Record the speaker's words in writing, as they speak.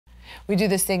we do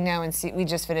this thing now, and we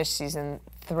just finished season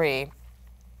 3.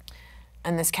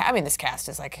 And this cast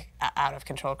is like out of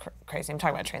control, crazy. I'm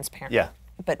talking about transparent. Yeah.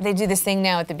 But they do this thing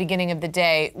now at the beginning of the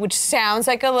day, which sounds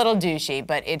like a little douchey,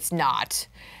 but it's not.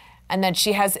 And then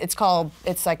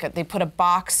they put a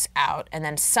box out, and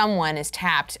then someone is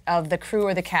tapped of the crew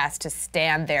or the cast to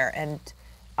stand there and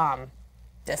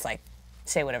just like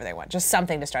say whatever they want, just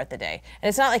something to start the day. And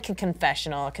it's not like a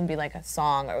confessional, it can be like a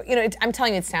song, or, you know, I'm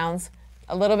telling you, it sounds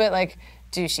a little bit like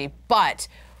douchey, but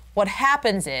what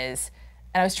happens is,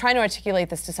 and I was trying to articulate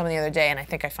this to someone the other day, and I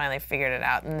think I finally figured it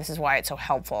out, and this is why it's so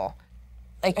helpful.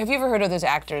 Like, have you ever heard of those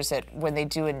actors that when they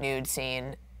do a nude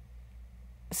scene,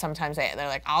 sometimes they're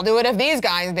like, I'll do it if these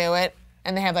guys do it,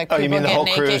 and they have like people you mean the get whole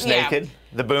naked. crew's naked?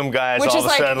 The boom guys Which all is of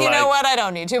a like, sudden you know what, I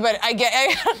don't need to, but I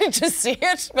don't need to see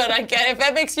it, but I get, if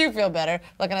that makes you feel better,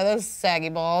 looking at those saggy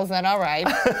balls, then all right.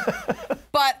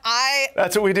 But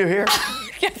That's what we do here?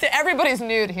 everybody's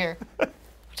nude here,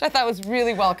 which I thought was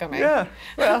really welcoming. Yeah,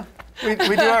 well, we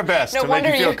do our best to make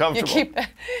you feel comfortable.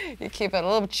 You keep it a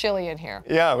little chilly in here.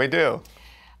 Yeah, we do.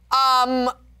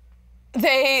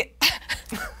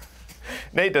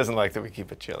 Nate doesn't like that we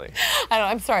keep it chilly.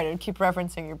 I'm sorry to keep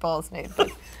referencing your balls, Nate, but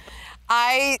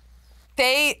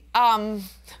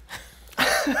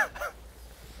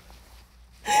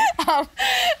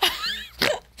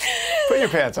Put your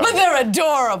pants on. But they're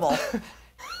adorable.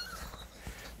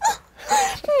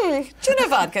 Gin and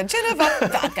vodka.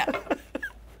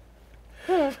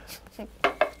 No,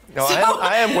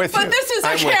 I am with you. But this is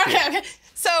okay.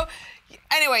 So,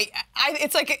 anyway,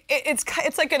 it's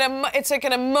like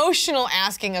an emotional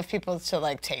asking of people to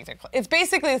like take their clothes. It's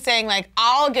basically saying like,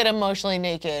 I'll get emotionally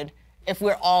naked if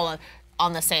we're all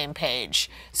on the same page.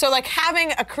 So like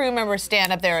having a crew member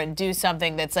stand up there and do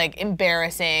something that's like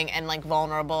embarrassing and like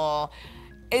vulnerable,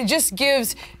 it just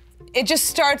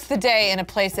starts the day in a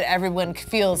place that everyone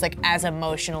feels like as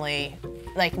emotionally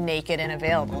like naked and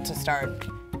available to start.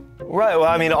 Right, well,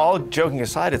 I mean, all joking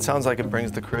aside, it sounds like it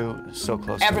brings the crew so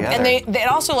close together. And it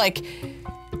also like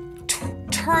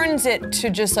turns it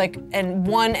to just like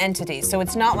one entity. So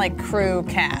it's not like crew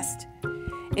cast.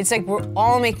 It's like we're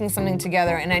all making something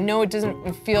together, and I know it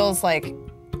feels like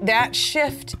that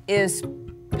shift is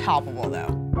palpable though.